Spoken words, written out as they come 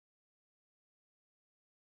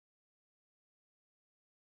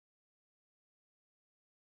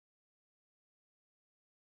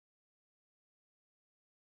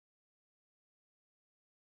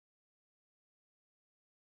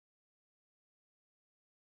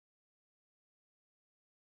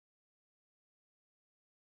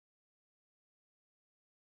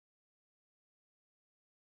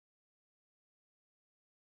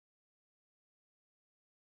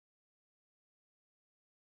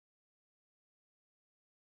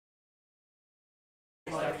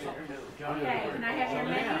Okay, can I have your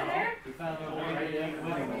menu there?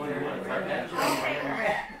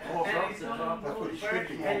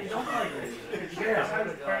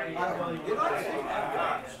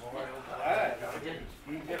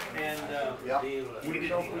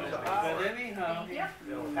 But anyhow,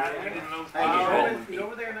 he's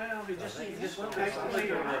over there now. He just went back to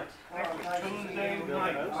later. Tuesday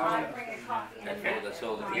night. That's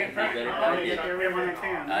all the people better. I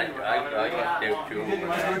got there too.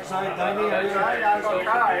 Good side, Danny. We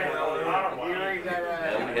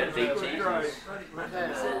had 8 seasons.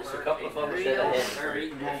 There's a couple of others that I had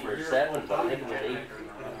 3 or 7, but I think it was 8.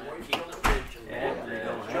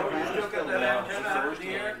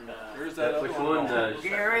 Which one does?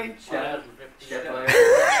 Gary? Yeah,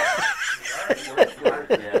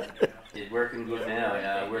 he's working good now.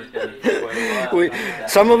 Yeah, I worked on it for quite a while.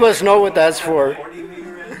 Some of us know what that's for.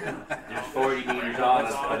 There's 40 meters on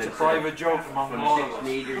it, but It's a it's private joke among all from of 6 us.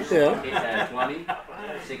 meters Yeah. to 20,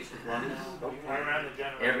 6 to 20.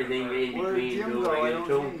 Everything in between doing a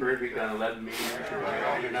tune perfect on 11 meters. At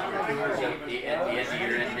the end of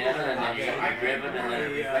your antenna, and then you get your driven, and then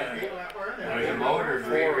reflected. There's a motor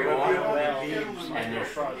for every one, and there's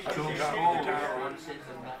 2 spools. One sits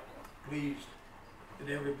in that. Pleased that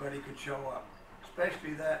everybody could show up,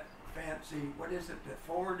 especially that fancy, what is it, the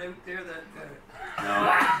Ford out there, that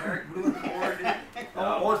dark blue Ford?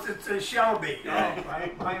 Oh, it's a Shelby. Oh,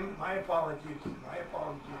 my apologies, my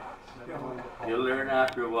apologies. You'll learn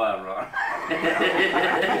after a while, Ron.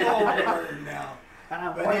 We'll learn now.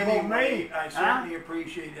 But What about anyway, me? I certainly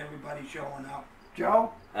appreciate everybody showing up.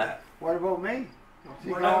 Joe? Huh? What about me?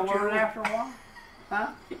 You What got about word you? after a while? Huh?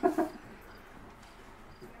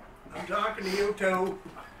 I'm talking to you too.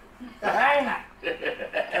 Hey!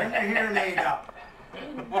 Turn your hearing aid up.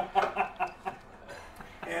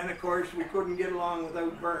 And of course, we couldn't get along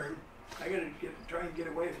without Vern. I gotta try and get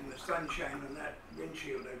away from the sunshine on that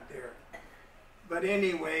windshield out there. But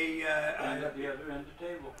anyway, At the other end of the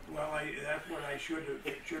table. well, that's what I should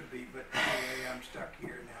be. But anyway, I'm stuck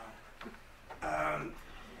here now.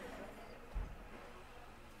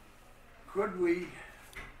 Could we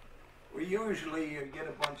usually get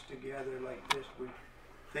a bunch together like this. We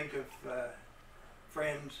think of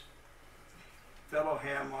friends, fellow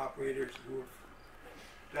ham operators who have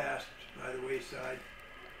passed by the wayside,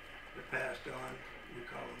 that passed on. We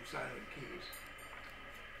call them silent keys.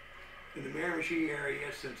 In the Miramichi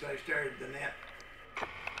area, since I started the net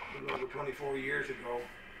a little over 24 years ago,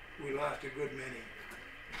 we lost a good many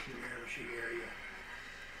in the Miramichi area.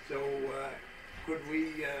 So could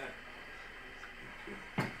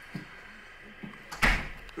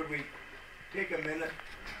we take a minute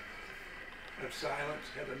of silence,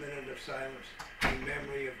 have a minute of silence in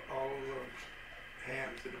memory of all of those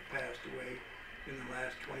hams that have passed away in the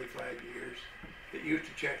last 25 years that used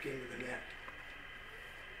to check into the net?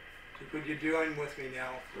 So could you join with me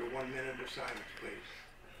now for 1 minute of silence, please?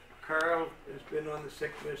 Carl has been on the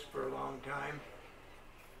sick list for a long time.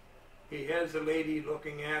 He has a lady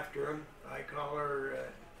looking after him. I call her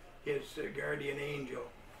his guardian angel.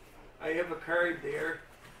 I have a card there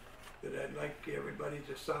that I'd like everybody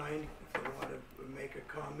to sign if they want to make a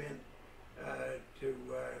comment to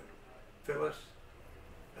Phyllis,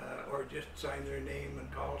 or just sign their name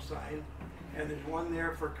and call sign. And there's one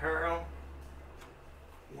there for Carl,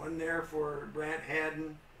 one there for Brant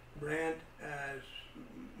Haddon. Brant, as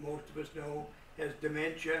most of us know, has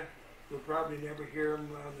dementia. We'll probably never hear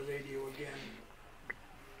him on the radio again.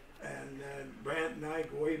 And Brant and I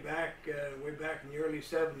go way back in the early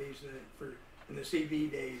 70s in the CB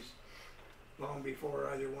days, long before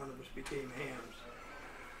either one of us became hams.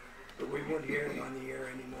 But we won't hear him on the air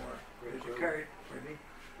anymore. There's a card, pardon me?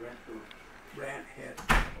 Brant Haddon.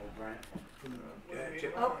 Oh, Brant. From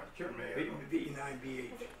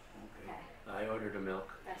VE9BH. I ordered a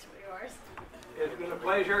milk. That's yours. It's been a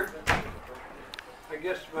pleasure. I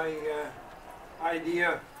guess my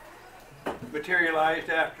idea materialized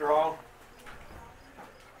after all.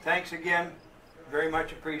 Thanks again. Very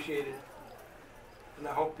much appreciated. And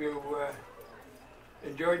I hope you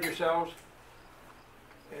enjoyed yourselves.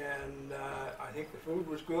 And I think the food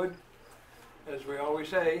was good, as we always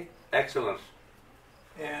say. Excellent.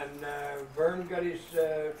 And Vern got his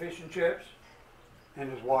fish and chips. And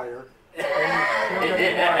his wire.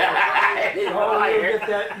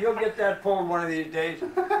 You'll get that pulled one of these days.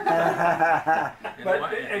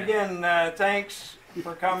 But again, thanks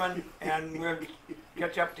for coming, and we'll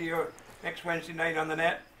catch up to you next Wednesday night on the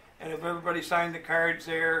net. And if everybody signed the cards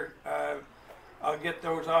there, I'll get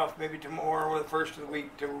those off maybe tomorrow or the first of the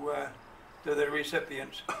week to the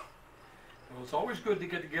recipients. Well, it's always good to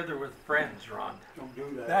get together with friends, Ron. Don't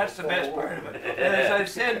do that. That's the best part of it. And as I've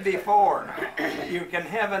said before, you can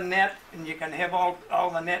have a net and you can have all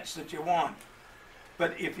the nets that you want.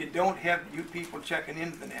 But if you don't have you people checking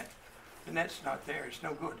into the net's not there. It's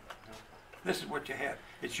no good. This is what you have.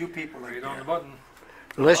 It's you people that Hit on the are button.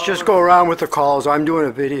 Let's just go around with the calls. I'm doing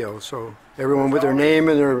a video, so everyone with their name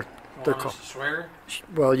and their Want call. us to swear?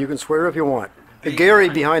 Well, you can swear if you want. Gary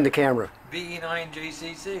behind the camera.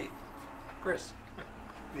 VE9JCC. Chris.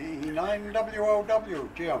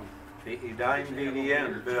 VE9WOW, Jim. VE9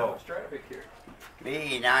 BDN, Bill. Traffic here.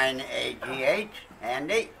 B9AGH,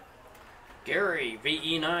 Andy. Gary,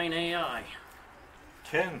 VE9AI.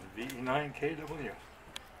 Ken, VE9KW.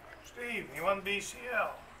 Steve, E1BCL.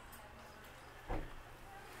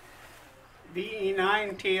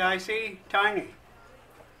 VE9TIC, Tiny.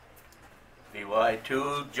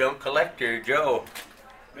 VY2 Junk Collector, Joe.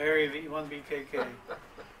 Mary, V1BKK.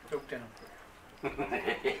 Doaktown.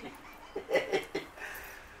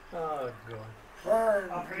 Oh, God.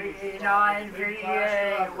 VE9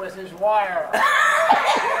 VA with his wire.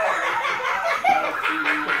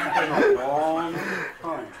 Long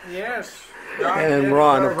time. Yes. And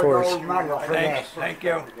Ron, of course. Thank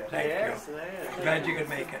you. Thank you. Glad you could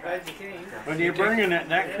make it. Glad you came. When are you bringing it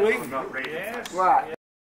next week? Yes. What?